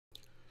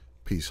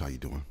Peace, how you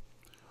doing?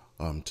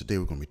 Today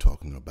we're going to be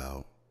talking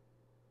about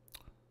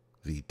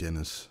the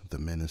Dennis The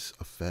Menace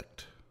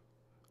effect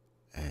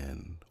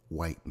and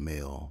white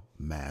male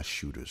mass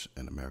shooters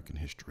in American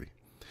history.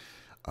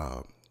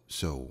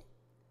 So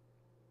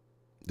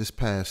this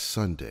past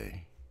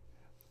Sunday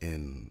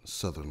in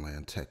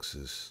Sutherland,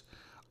 Texas,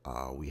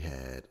 we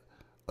had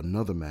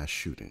another mass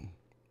shooting,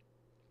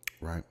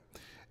 right?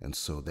 And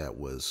so that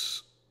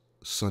was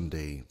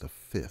Sunday the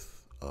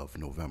 5th of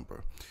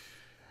November.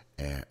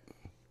 And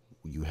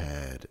you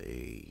had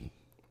a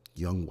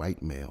young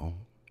white male,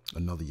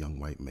 another young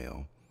white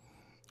male,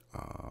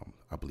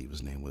 I believe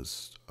his name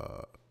was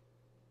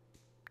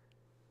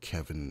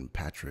Kevin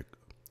Patrick,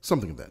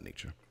 something of that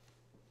nature.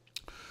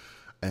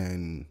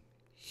 And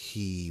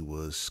he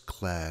was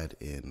clad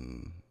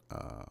in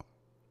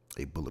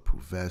a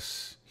bulletproof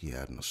vest. He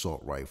had an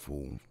assault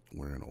rifle,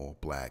 wearing all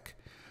black,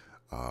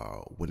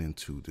 went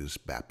into this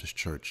Baptist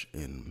church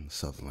in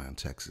Sutherland,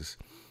 Texas,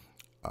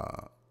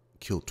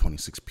 killed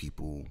 26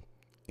 people,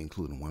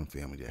 including one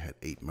family that had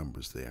 8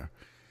 members there.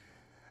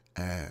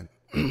 And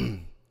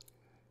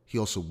he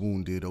also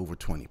wounded over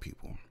 20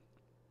 people,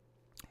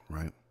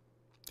 right?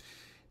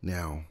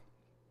 Now,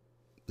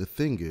 the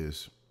thing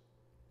is,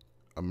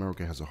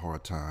 America has a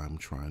hard time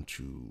trying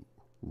to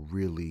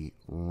really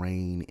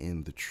rein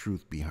in the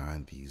truth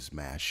behind these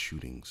mass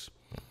shootings.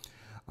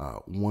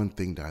 One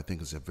thing that I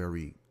think is a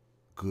very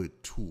good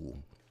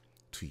tool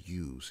to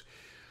use,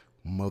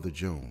 Mother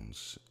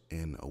Jones,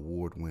 an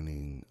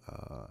award-winning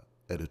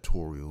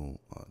editorial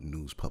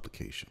news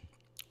publication,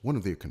 one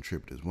of their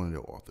contributors, one of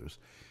their authors,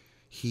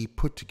 he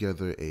put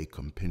together a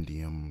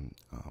compendium,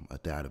 a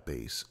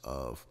database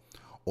of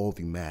all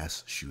the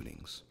mass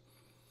shootings.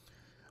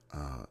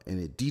 And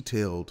it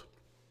detailed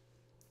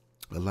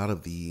a lot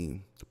of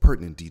the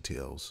pertinent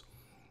details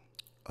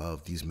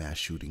of these mass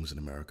shootings in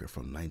America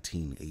from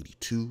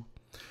 1982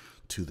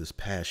 to this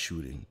past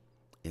shooting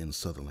in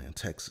Sutherland,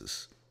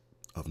 Texas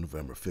of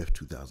November 5th,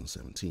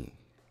 2017.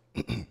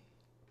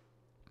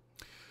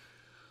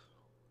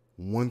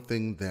 One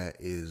thing that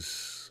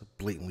is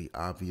blatantly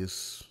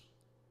obvious,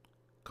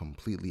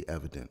 completely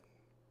evident,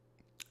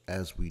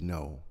 as we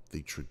know,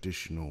 the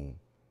traditional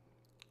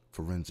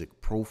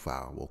forensic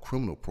profile or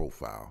criminal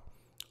profile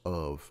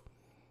of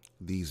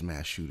these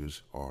mass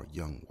shooters are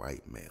young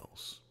white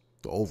males.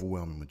 The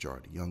overwhelming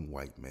majority, young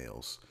white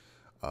males,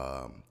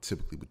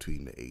 typically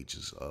between the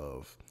ages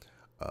of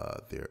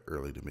their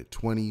early to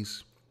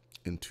mid-20s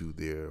into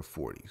their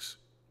 40s,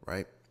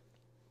 right?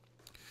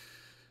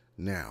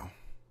 Now,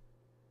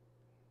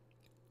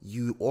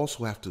 you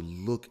also have to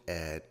look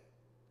at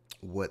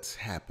what's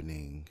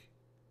happening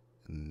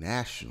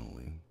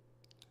nationally,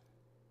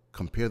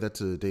 compare that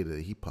to the data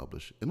that he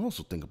published, and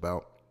also think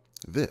about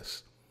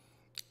this.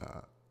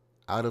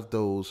 Out of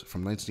those,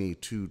 from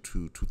 1982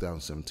 to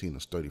 2017,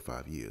 that's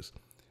 35 years.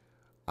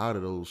 Out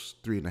of those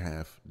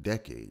 3.5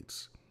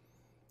 decades,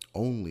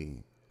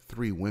 only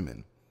 3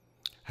 women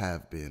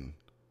have been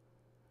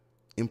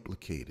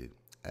implicated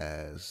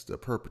as the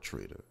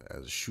perpetrator,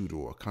 as a shooter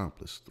or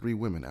accomplice. 3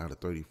 women out of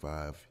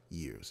 35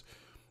 years.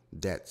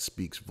 That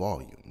speaks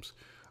volumes.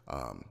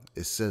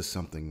 It says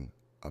something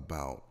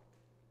about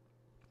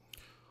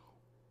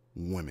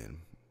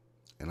women,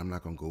 and I'm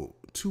not going to go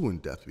too in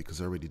depth because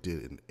I already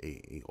did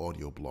an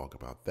audio blog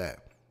about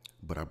that.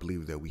 But I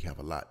believe that we have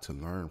a lot to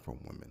learn from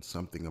women.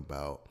 Something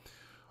about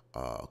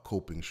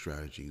coping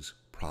strategies,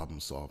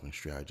 problem-solving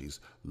strategies,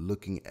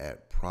 looking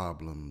at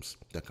problems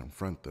that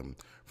confront them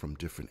from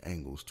different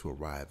angles to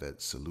arrive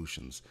at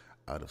solutions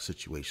out of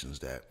situations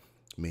that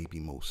maybe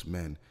most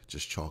men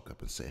just chalk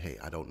up and say, hey,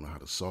 I don't know how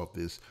to solve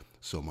this,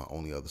 so my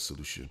only other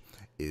solution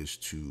is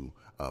to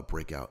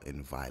break out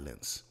in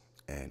violence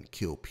and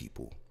kill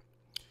people.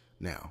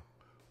 Now,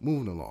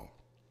 moving along,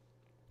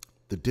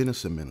 the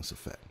Dennis The Menace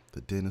effect.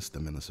 The Dennis The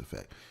Menace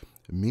effect.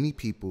 Many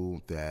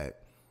people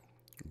that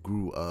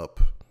grew up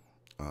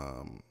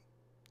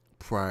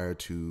prior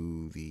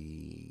to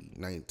the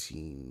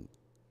 1970s,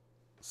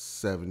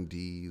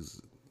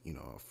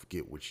 I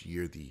forget which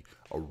year the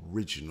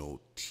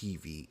original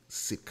TV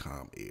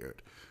sitcom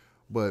aired,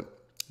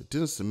 but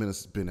Dennis The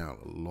Menace has been out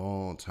a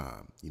long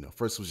time.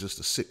 First it was just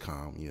a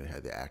sitcom, it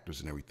had the actors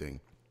and everything.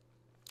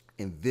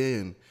 And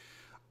then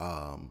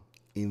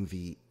in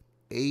the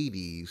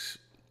 80s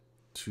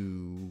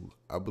to,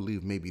 I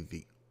believe, maybe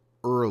the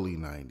early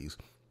 90s,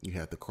 you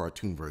had the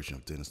cartoon version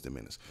of Dennis The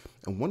Menace.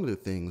 And one of the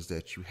things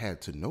that you had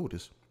to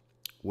notice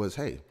was,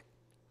 hey,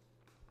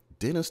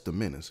 Dennis The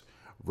Menace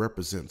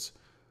represents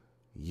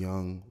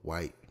young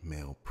white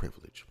male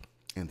privilege.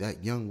 And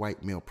that young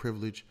white male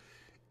privilege,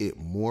 it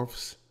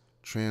morphs,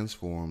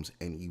 transforms,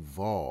 and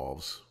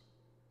evolves.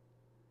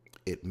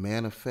 It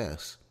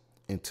manifests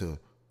into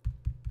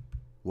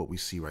what we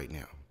see right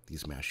now,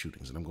 these mass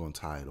shootings. And I'm going to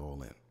tie it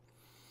all in.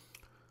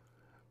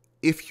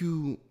 If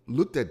you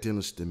looked at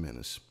Dennis The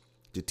Menace,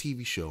 the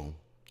TV show,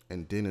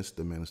 and Dennis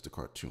The Menace, the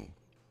cartoon,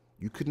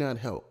 you could not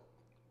help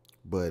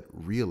but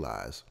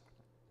realize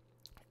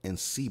and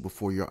see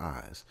before your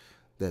eyes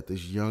that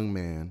this young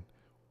man,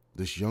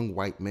 this young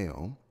white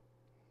male,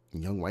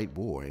 young white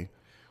boy,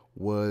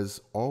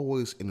 was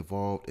always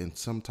involved in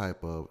some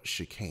type of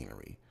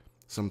chicanery,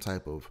 some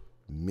type of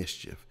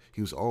mischief.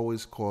 He was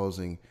always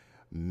causing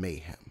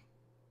mayhem.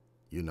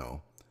 You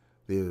know,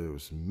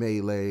 there's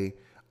melee,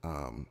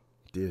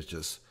 there's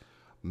just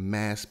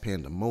mass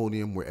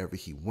pandemonium wherever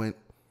he went.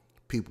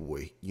 People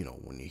were,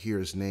 when you hear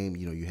his name,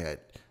 you had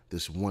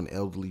this one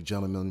elderly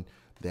gentleman,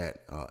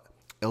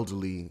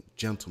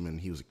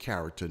 he was a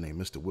character named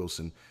Mr.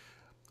 Wilson.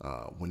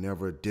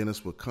 Whenever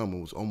Dennis would come, it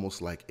was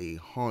almost like a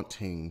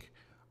haunting,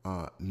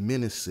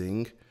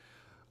 menacing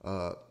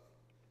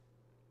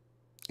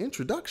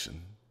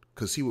introduction,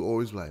 because he would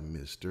always be like,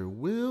 Mr.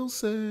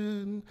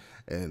 Wilson.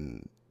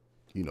 And,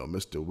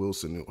 Mr.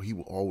 Wilson, he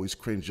would always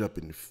cringe up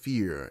in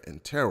fear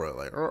and terror,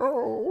 like,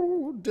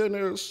 oh,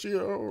 Dennis,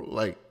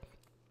 like,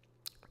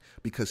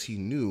 because he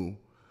knew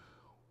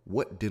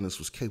what Dennis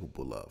was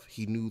capable of.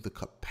 He knew the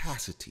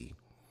capacity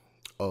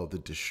of the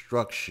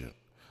destruction,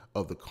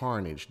 of the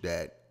carnage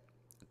that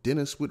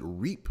Dennis would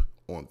reap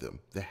on them,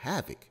 the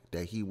havoc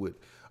that he would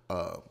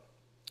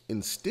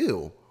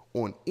instill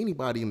on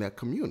anybody in that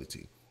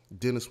community.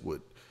 Dennis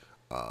would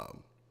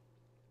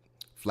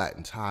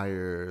flatten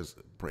tires,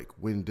 break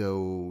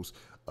windows,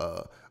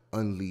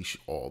 unleash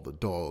all the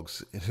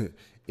dogs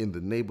in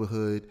the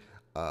neighborhood,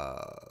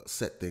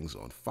 set things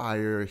on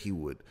fire. He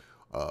would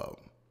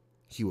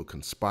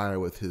conspire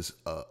with his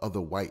other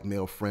white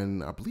male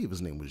friend. I believe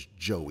his name was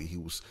Joey. He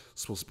was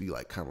supposed to be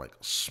kind of like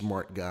a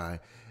smart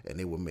guy, and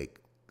they would make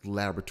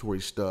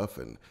laboratory stuff,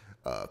 and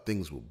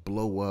things would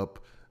blow up.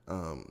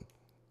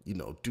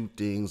 Do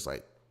things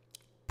like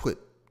put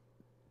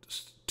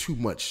too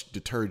much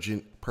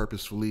detergent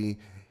purposefully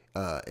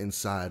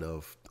inside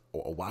of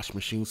a wash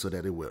machine so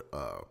that it would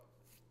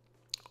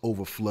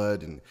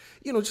overflood, and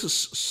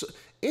just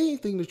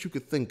anything that you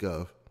could think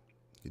of,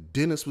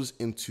 Dennis was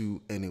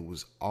into, and it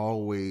was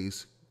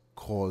always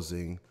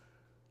causing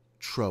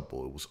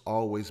trouble. It was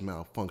always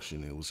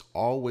malfunctioning. It was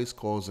always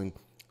causing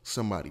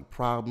somebody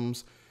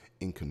problems,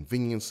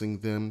 inconveniencing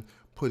them,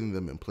 putting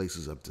them in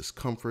places of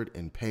discomfort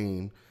and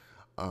pain.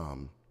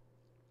 And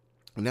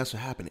that's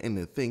what happened. And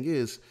the thing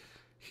is,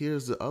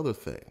 here's the other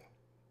thing.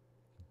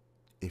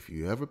 If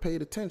you ever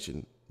paid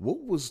attention,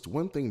 what was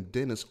one thing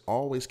Dennis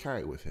always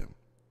carried with him?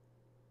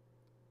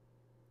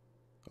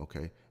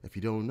 Okay, if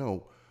you don't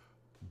know,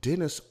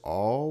 Dennis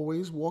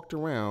always walked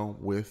around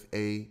with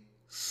a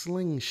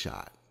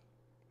slingshot.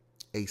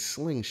 A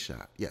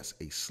slingshot. Yes,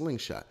 a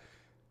slingshot.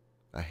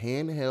 A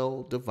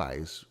handheld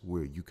device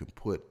where you can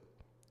put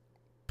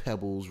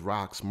pebbles,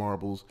 rocks,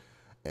 marbles,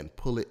 and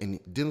pull it. And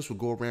Dennis would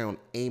go around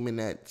aiming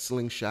that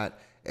slingshot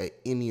at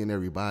any and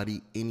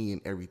everybody, any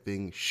and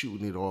everything,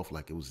 shooting it off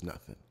like it was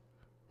nothing.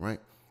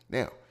 Right?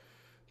 Now,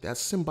 that's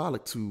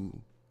symbolic to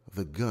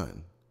the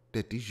gun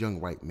that these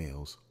young white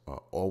males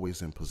are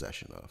always in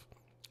possession of.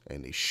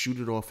 And they shoot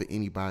it off at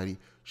anybody,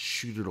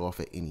 shoot it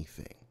off at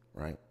anything,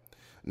 right?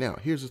 Now,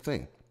 here's the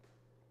thing.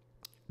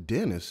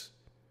 Dennis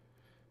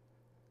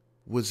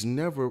was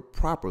never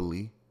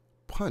properly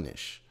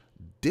punished.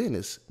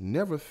 Dennis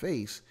never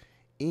faced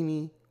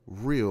any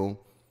real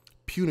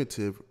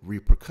punitive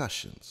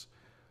repercussions.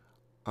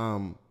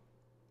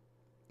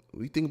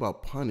 We think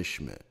about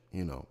punishment,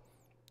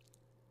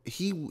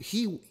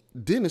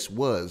 Dennis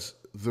was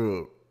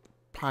the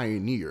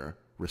pioneer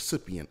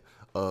recipient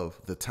of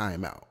the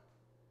timeout.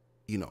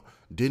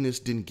 Dennis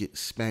didn't get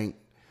spanked.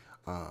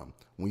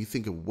 When you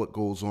think of what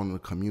goes on in the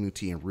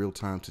community in real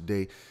time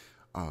today,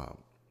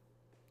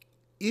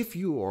 if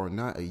you are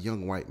not a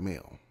young white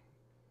male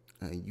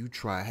and you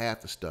try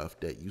half the stuff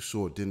that you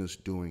saw Dennis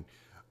doing,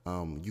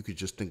 you could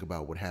just think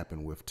about what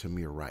happened with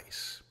Tamir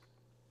Rice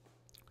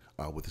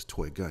with his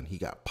toy gun. He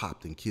got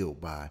popped and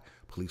killed by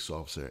a police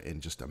officer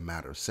in just a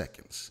matter of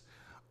seconds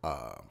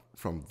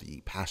from the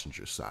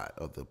passenger side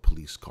of the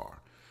police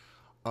car.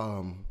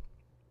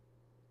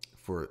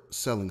 For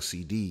selling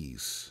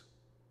CDs,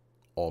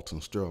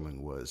 Alton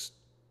Sterling was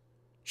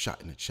shot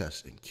in the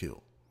chest and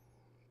killed.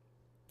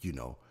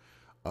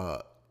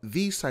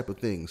 These type of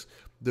things,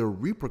 the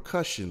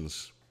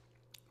repercussions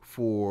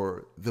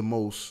for the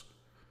most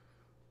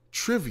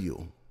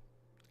trivial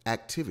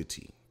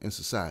activity in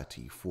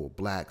society for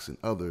blacks and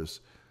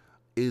others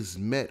is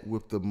met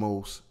with the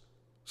most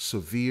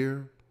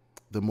severe,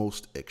 the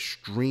most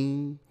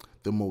extreme,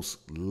 the most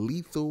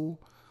lethal,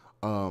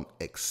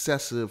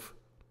 excessive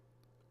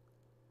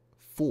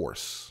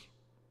force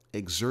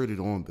exerted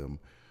on them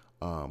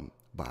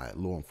by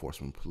law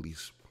enforcement,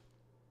 police.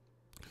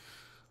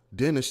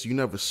 Dennis, you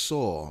never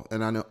saw,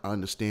 and I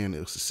understand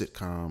it's a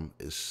sitcom,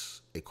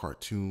 it's a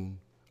cartoon,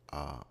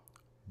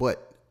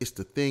 but it's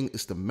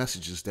the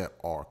messages that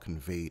are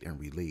conveyed and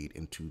relayed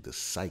into the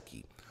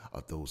psyche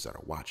of those that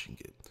are watching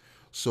it.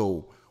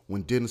 So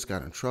when Dennis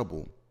got in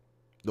trouble,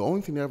 the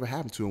only thing that ever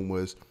happened to him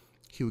was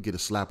he would get a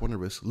slap on the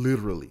wrist,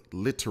 literally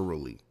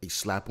a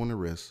slap on the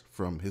wrist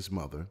from his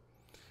mother.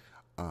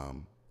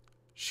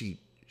 She'd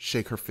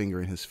shake her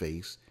finger in his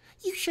face.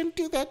 You shouldn't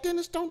do that,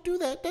 Dennis. Don't do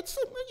that. That's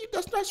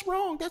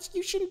wrong.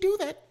 You shouldn't do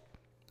that.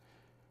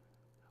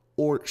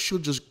 Or she'll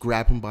just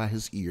grab him by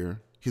his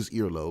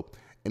earlobe,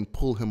 and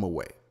pull him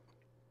away.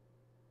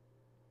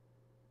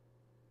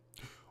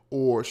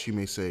 or she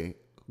may say,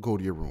 go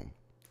to your room.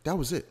 That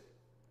was it.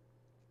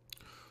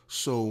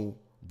 So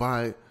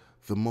by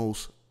the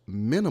most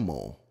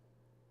minimal,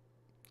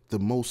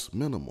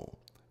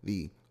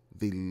 the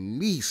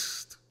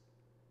least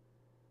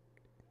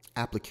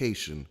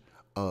application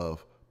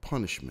of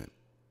punishment,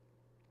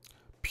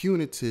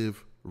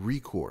 punitive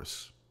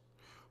recourse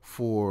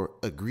for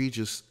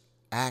egregious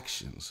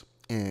actions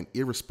and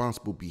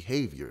irresponsible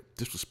behavior,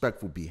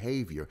 disrespectful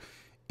behavior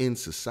in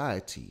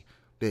society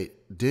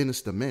that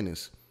Dennis the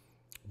Menace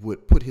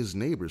would put his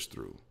neighbors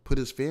through, put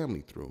his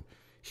family through,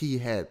 he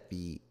had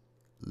the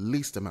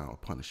least amount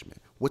of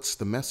punishment. What's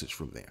the message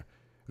from there?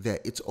 That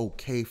it's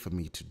okay for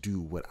me to do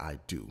what I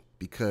do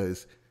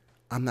because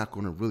I'm not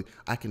going to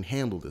I can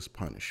handle this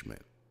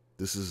punishment.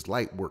 This is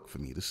light work for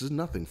me. This is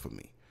nothing for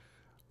me.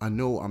 I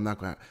know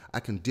I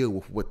can deal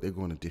with what they're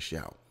going to dish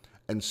out.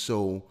 And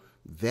so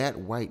that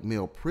white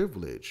male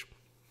privilege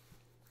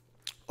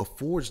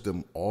affords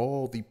them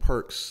all the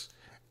perks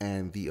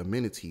and the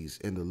amenities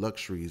and the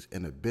luxuries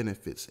and the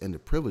benefits and the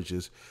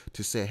privileges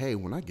to say, hey,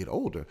 when I get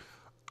older,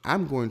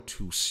 I'm going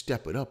to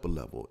step it up a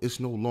level. It's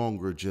no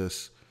longer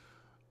just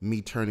me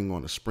turning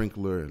on a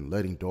sprinkler and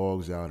letting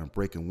dogs out and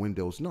breaking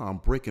windows. No, I'm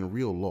breaking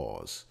real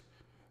laws.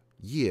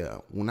 Yeah,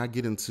 when I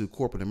get into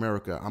corporate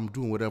America, I'm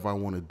doing whatever I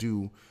want to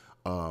do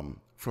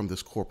from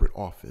this corporate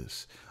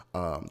office.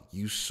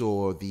 You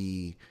saw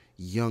the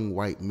young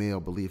white male, I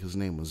believe his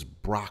name was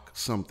Brock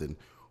something,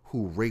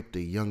 who raped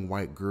a young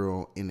white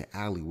girl in the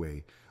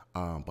alleyway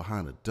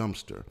behind a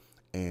dumpster.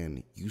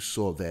 And you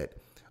saw that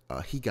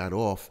he got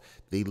off.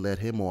 They let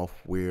him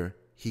off where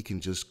he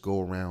can just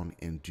go around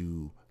and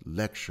do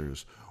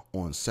lectures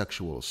on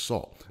sexual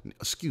assault.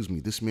 Excuse me,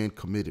 this man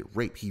committed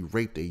rape. He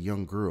raped a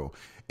young girl.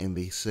 And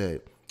they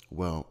said,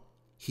 well,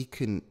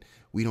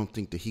 we don't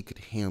think that he could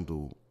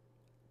handle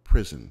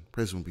prison.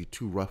 Prison would be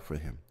too rough for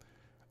him.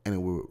 And it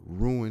would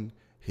ruin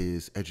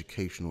his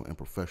educational and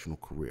professional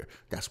career.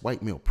 That's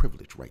white male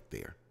privilege right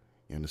there.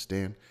 You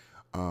understand?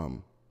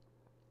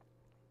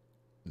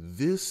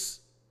 This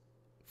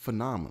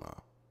phenomena,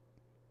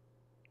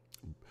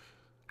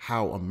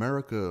 how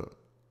America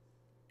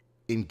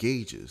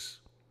engages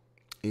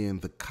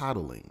in the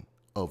coddling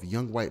of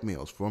young white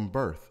males from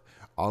birth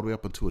all the way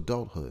up into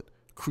adulthood,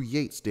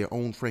 creates their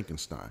own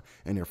Frankenstein.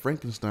 And their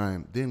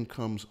Frankenstein then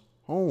comes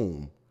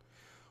home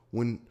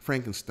when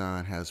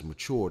Frankenstein has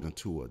matured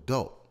into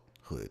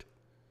adulthood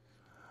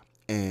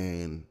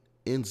and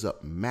ends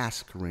up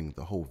massacring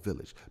the whole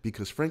village,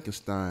 because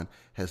Frankenstein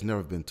has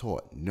never been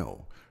taught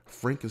no.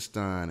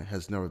 Frankenstein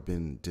has never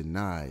been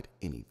denied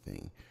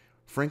anything.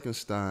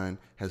 Frankenstein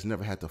has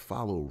never had to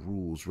follow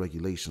rules,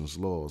 regulations,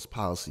 laws,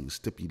 policies,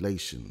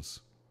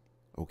 stipulations.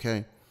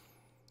 Okay?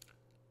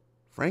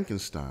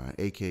 Frankenstein,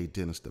 aka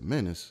Dennis the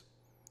Menace,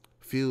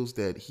 feels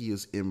that he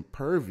is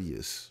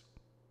impervious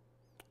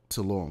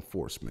to law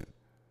enforcement.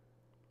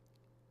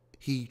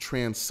 He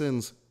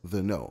transcends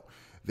the no,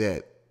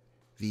 that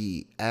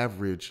the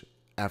average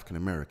African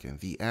American,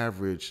 the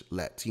average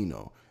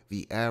Latino,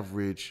 the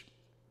average,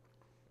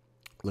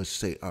 let's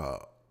say,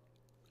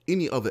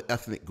 any other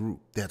ethnic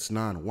group that's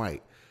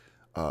non-white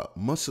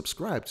must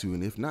subscribe to.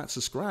 And if not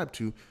subscribed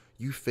to,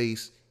 you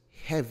face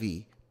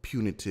heavy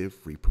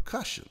punitive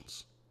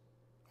repercussions.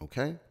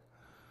 Okay?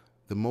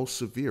 The most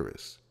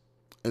severest.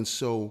 And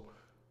so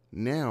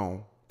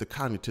now the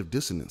cognitive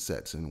dissonance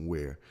sets in,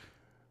 where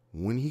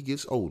when he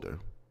gets older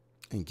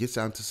and gets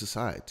out into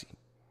society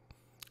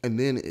and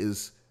then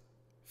is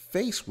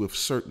faced with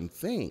certain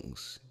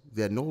things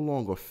that no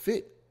longer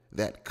fit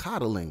that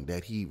coddling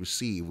that he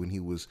received when he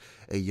was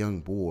a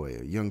young boy,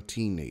 a young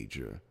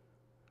teenager,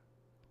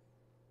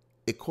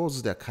 it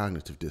causes that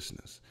cognitive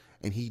dissonance.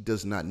 And he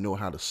does not know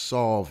how to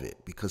solve it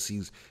because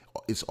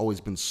it's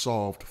always been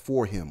solved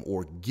for him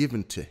or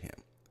given to him.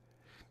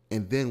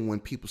 And then when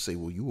people say,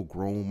 well, you a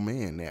grown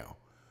man now,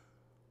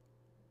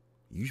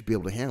 you should be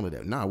able to handle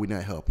that. Nah, we're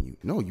not helping you.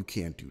 No, you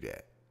can't do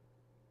that.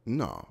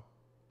 No,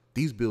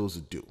 these bills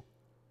are due.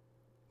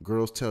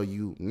 Girls tell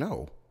you,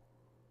 no,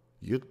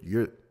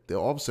 you're then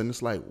all of a sudden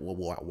it's like,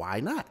 well, why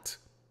not?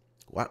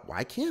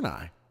 Why can't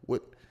I?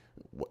 What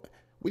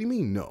do you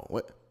mean no?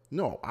 What?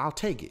 No, I'll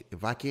take it.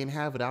 If I can't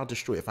have it, I'll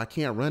destroy it. If I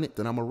can't run it,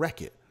 then I'm gonna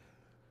wreck it.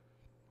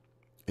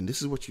 And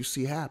this is what you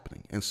see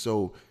happening. And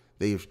so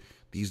these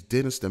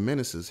Dennis the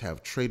Menaces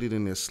have traded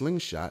in their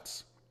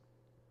slingshots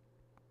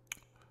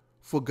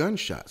for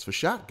gunshots, for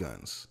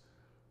shotguns,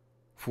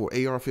 for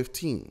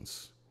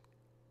AR-15s,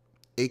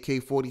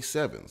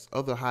 AK-47s,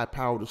 other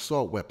high-powered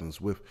assault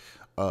weapons with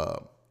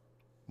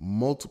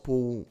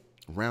multiple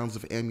rounds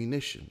of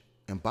ammunition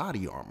and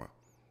body armor.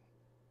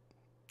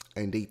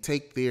 And they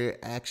take their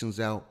actions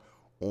out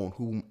on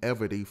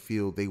whomever they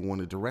feel they want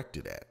to direct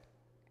it at.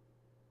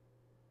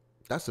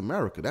 That's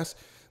America.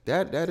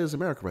 That is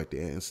America right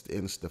there. And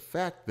it's the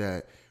fact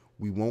that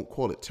we won't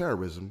call it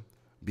terrorism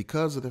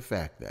because of the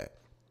fact that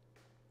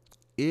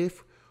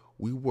if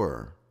we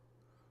were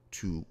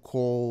to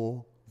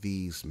call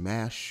these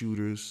mass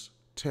shooters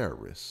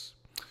terrorists,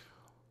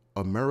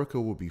 America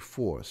would be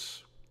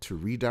forced to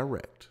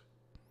redirect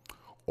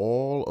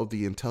all of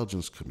the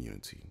intelligence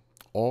community,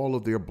 all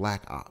of their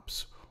black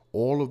ops,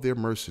 all of their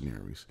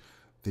mercenaries,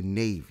 the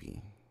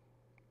Navy,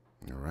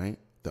 all right,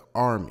 the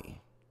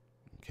Army,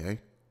 okay,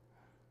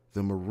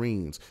 the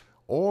Marines,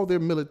 all their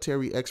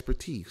military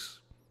expertise,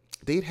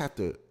 they'd have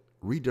to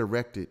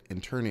redirect it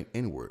and turn it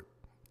inward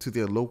to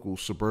their local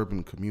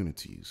suburban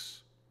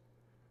communities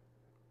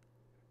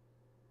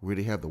where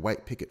they have the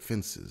white picket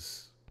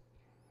fences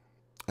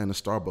and the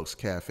Starbucks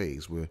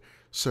cafes where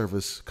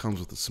service comes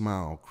with a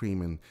smile,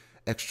 cream, and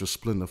extra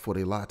splendor for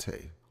their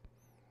latte.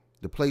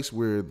 The place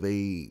where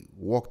they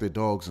walk their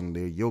dogs in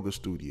their yoga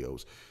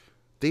studios.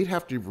 They'd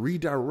have to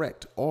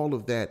redirect all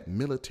of that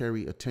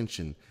military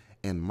attention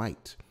and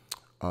might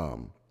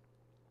on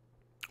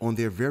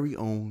their very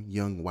own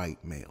young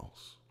white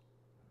males.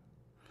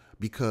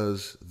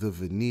 Because the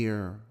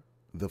veneer,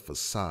 the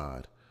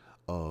facade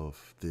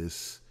of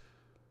this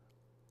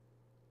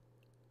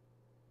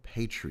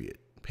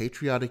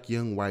patriotic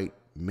young white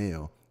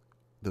male,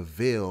 the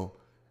veil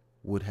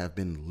would have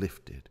been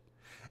lifted.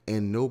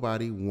 And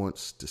nobody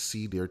wants to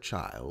see their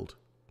child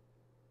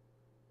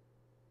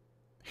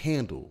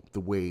handle the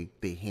way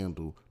they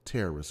handle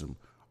terrorism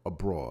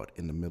abroad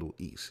in the Middle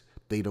East.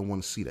 They don't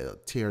want to see that. It'll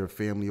tear the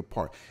family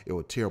apart. It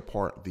will tear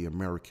apart the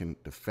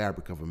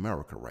fabric of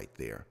America right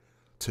there,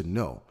 to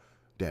know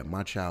that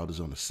my child is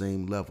on the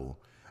same level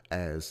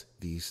as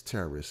these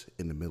terrorists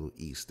in the Middle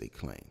East they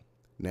claim.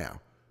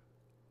 Now,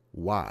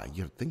 why?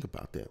 You have to think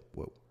about that.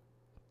 Well,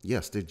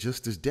 yes, they're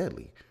just as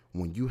deadly.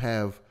 When you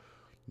have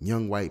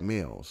young white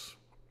males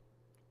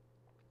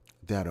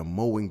that are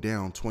mowing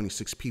down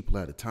 26 people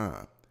at a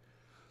time,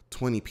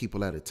 20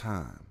 people at a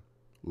time,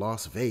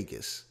 Las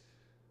Vegas,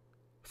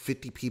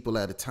 50 people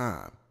at a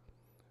time,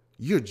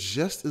 you're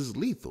just as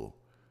lethal.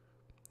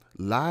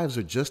 Lives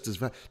are just as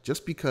valuable.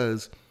 Just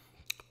because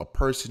a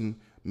person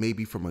may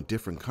be from a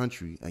different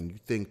country and you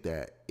think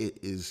that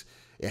it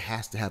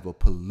has to have a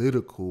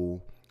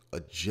political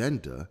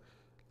agenda,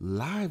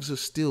 lives are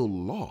still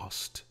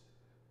lost.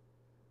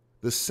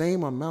 The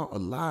same amount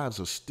of lives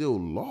are still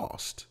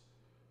lost.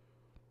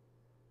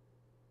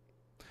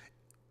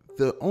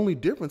 The only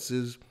difference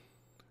is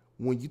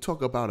when you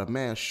talk about a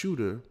mass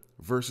shooter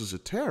versus a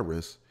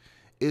terrorist,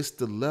 it's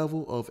the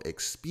level of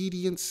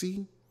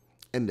expediency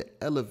and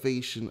the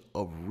elevation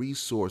of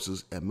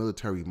resources and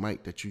military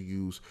might that you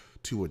use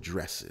to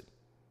address it.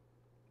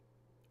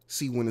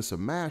 See, when it's a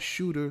mass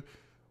shooter,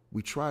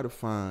 we try to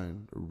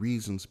find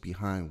reasons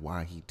behind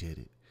why he did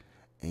it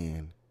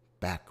and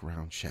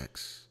background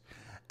checks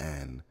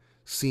and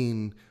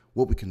seeing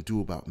what we can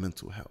do about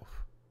mental health.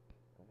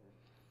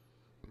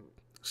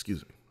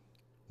 Excuse me.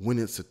 When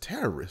it's a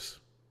terrorist,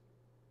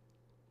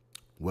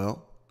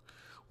 well,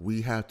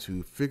 we have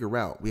to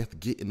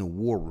get in the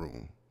war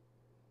room.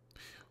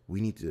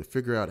 We need to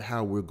figure out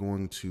how we're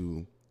going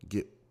to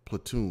get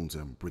platoons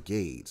and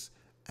brigades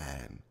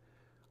and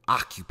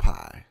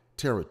occupy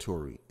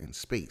territory and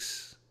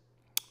space.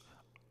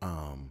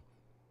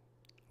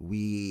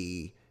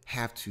 We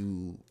have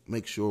to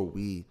make sure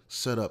we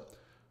set up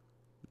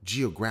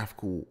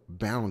geographical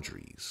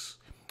boundaries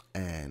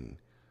and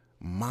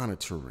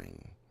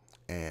monitoring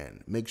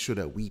and make sure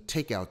that we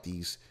take out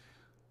these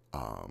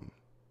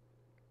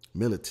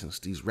militants,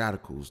 these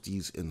radicals,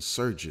 these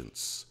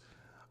insurgents,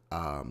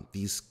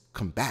 these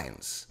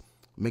combatants,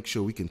 make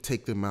sure we can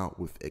take them out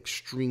with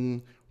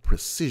extreme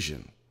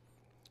precision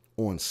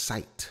on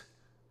sight.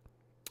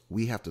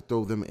 We have to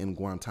throw them in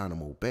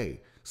Guantanamo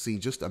Bay. See,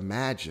 just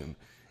imagine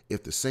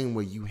if the same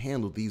way you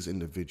handle these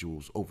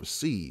individuals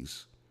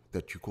overseas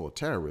that you call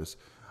terrorists,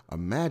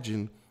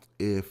 imagine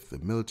if the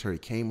military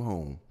came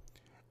home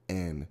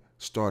and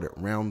started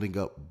rounding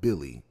up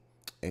Billy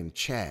and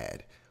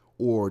Chad,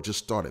 or just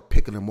started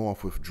picking them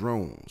off with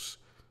drones.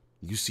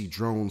 You see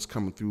drones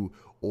coming through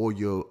all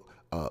your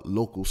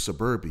local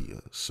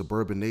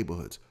suburban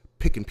neighborhoods,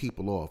 picking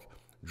people off,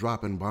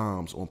 dropping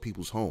bombs on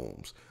people's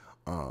homes,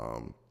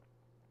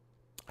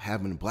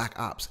 having black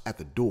ops at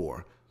the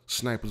door,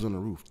 snipers on the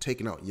roof,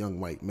 taking out young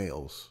white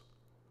males.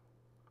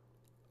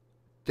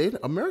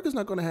 America's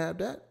not going to have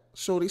that.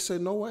 So they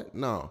said, know what?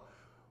 No,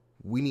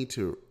 we need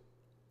to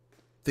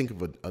think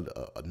of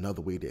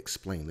another way to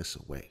explain this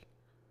away,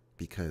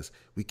 because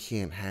we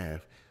can't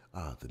have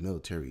the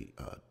military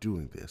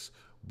doing this.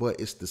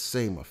 But it's the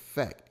same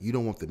effect. You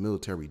don't want the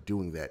military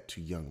doing that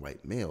to young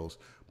white males.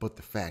 But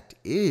the fact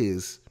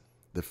is,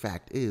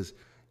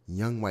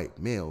 young white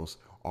males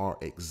are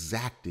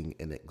exacting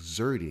and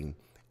exerting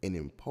and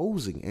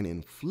imposing and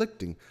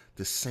inflicting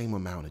the same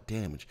amount of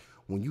damage.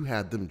 When you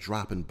have them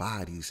dropping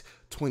bodies,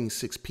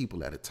 26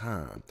 people at a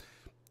time,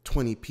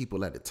 20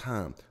 people at a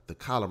time, the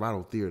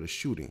Colorado theater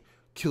shooting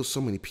killed so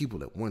many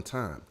people at one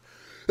time.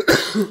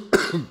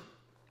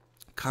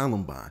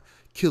 Columbine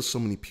killed so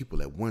many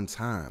people at one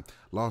time.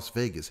 Las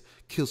Vegas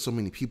killed so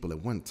many people at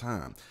one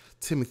time.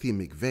 Timothy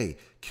McVeigh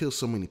killed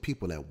so many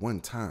people at one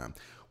time.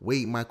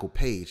 Wade Michael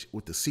Page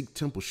with the Sikh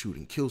temple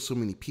shooting killed so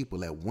many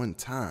people at one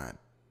time.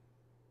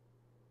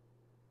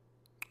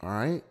 All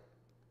right?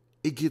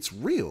 It gets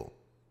real.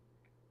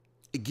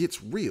 It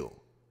gets real.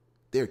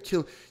 They're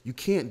killing. You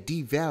can't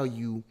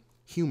devalue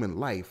human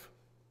life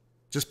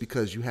just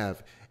because you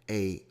have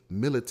a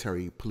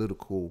military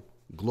political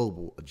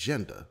global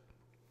agenda.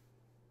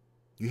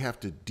 You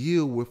have to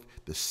deal with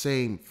the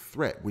same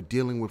threat. We're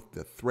dealing with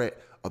the threat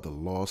of the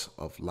loss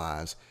of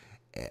lives,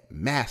 at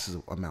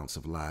massive amounts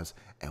of lives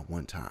at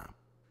one time.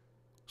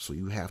 So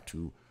you have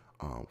to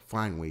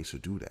find ways to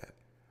do that.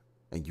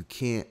 And you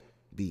can't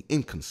be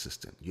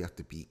inconsistent. You have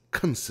to be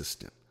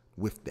consistent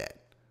with that.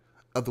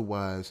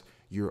 Otherwise,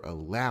 you're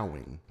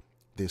allowing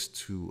this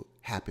to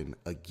happen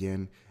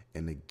again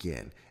and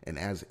again.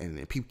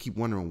 And people keep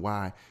wondering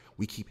why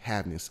we keep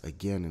having this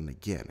again and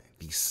again.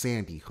 These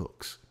Sandy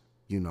hooks,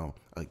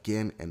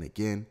 again and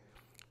again.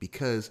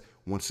 Because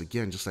once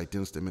again, just like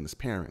Dennis The Menace's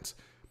parents,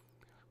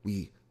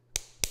 we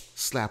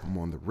slap them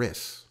on the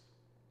wrist.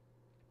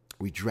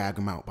 We drag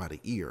them out by the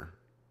ear.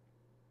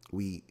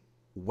 We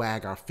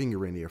wag our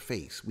finger in their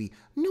face. We,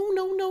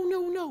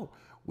 no.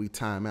 We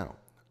time out.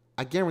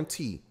 I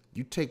guarantee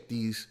you take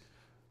these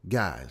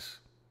guys,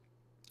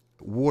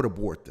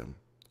 waterboard them,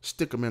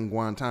 stick them in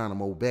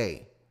Guantanamo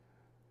Bay,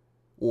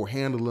 or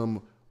handle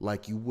them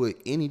like you would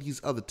any of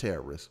these other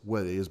terrorists,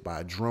 whether it is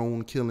by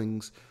drone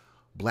killings,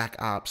 black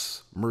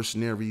ops,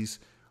 mercenaries,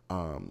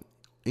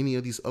 any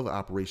of these other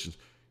operations,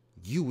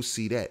 you will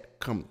see that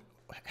come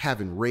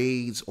having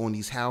raids on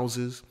these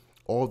houses,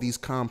 all these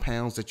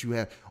compounds that you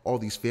have, all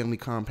these family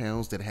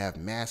compounds that have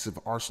massive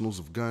arsenals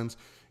of guns.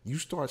 You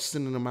start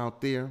sending them out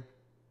there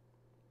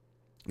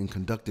and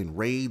conducting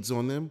raids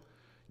on them,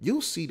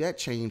 you'll see that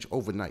change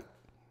overnight.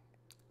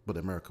 But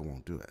America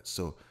won't do that.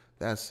 So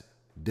that's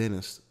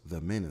Dennis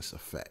the Menace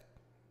effect.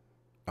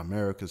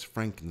 America's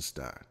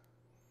Frankenstein.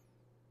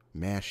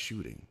 Mass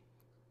shooting.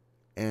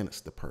 And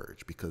it's the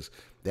purge, because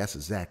that's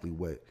exactly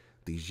what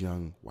these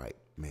young white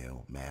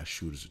male mass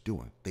shooters are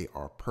doing. They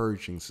are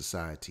purging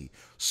society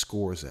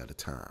scores at a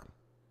time.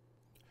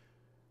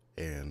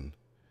 And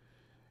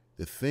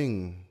the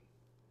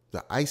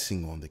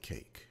icing on the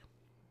cake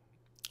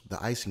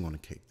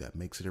that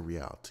makes it a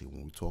reality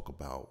when we talk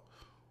about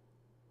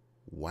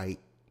white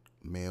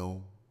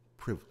male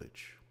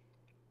privilege,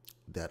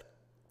 that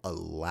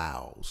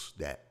allows,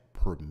 that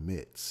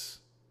permits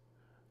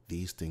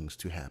these things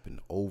to happen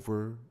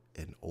over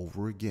and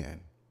over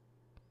again,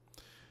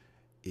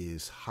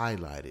 is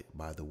highlighted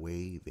by the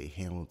way they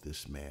handled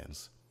this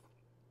man's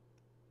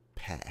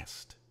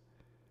past.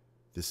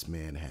 This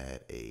man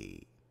had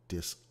a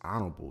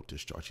dishonorable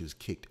discharge. He was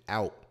kicked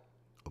out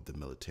of the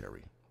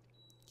military.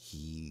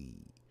 He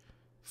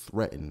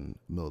threatened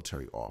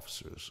military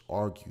officers,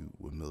 argued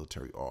with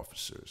military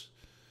officers.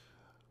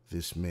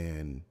 This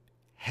man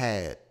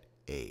had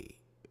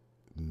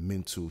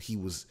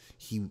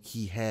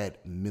he had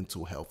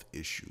mental health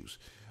issues.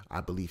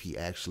 I believe he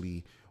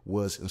actually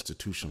was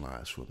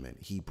institutionalized for a minute.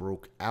 He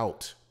broke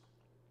out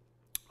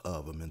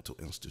of a mental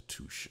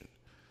institution.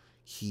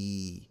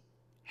 He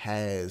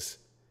has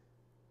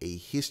a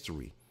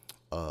history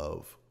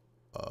of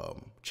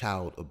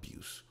child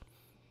abuse,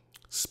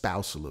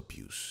 spousal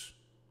abuse.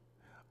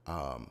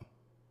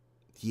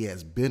 He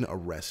has been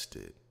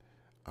arrested,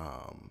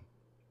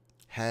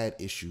 had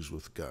issues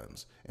with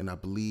guns, and I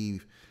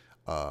believe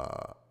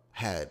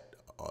had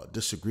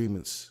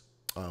disagreements,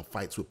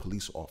 fights with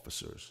police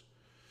officers.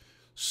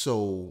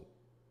 So,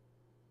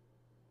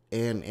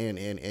 and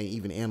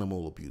even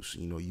animal abuse.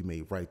 You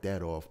may write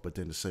that off, but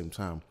then at the same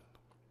time,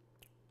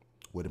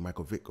 what did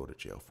Michael Vick go to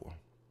jail for?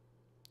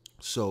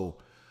 So,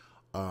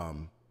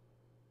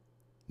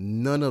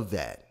 none of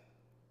that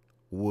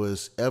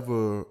was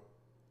ever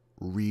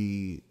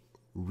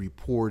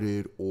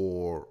reported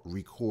or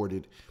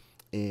recorded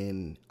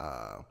in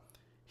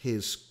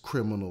his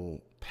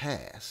criminal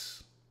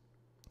past.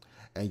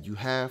 And you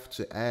have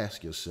to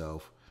ask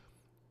yourself,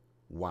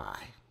 why?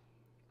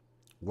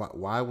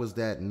 Why was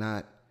that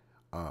not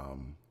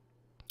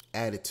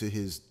added to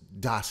his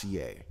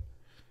dossier?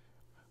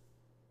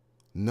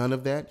 None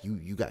of that.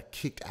 You got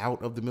kicked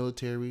out of the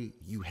military.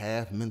 You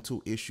have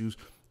mental issues.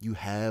 You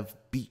have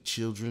beat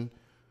children.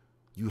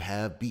 You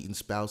have beaten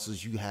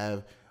spouses. You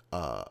have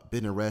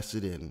been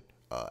arrested and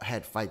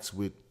had fights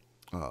with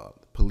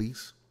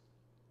police.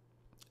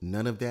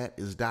 None of that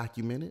is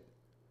documented.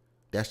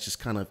 That's just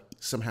kind of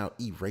somehow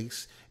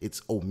erased.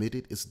 It's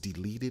omitted. It's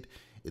deleted.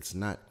 It's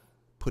not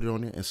put it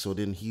on there. And so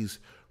then he's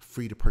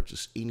free to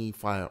purchase any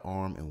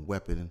firearm and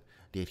weapon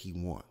that he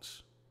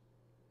wants.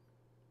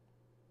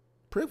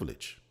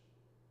 Privilege.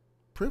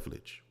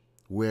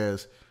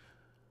 Whereas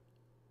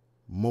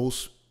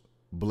most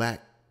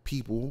black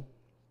people,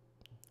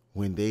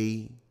 when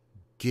they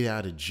get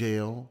out of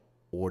jail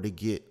or they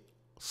get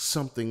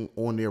something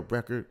on their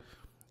record,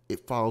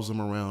 it follows them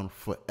around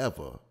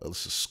forever.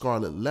 It's a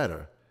scarlet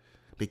letter.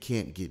 They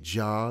can't get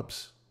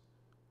jobs,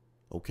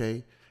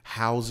 okay?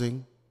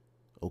 Housing,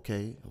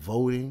 okay?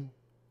 Voting,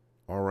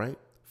 all right?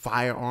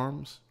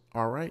 Firearms,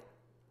 all right?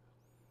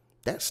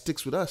 That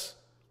sticks with us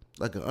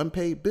like an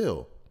unpaid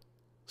bill.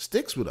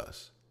 Sticks with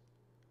us.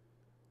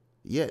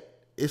 Yet,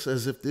 it's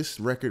as if this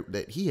record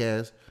that he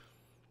has,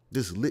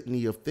 this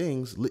litany of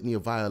things, litany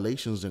of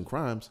violations and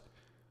crimes,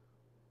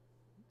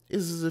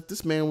 is as if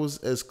this man was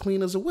as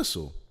clean as a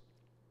whistle.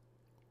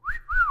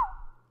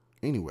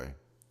 Anyway,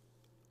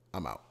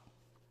 I'm out.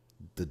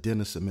 The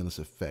Dennis The Menace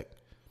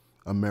effect.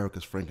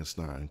 America's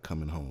Frankenstein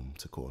coming home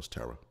to cause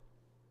terror.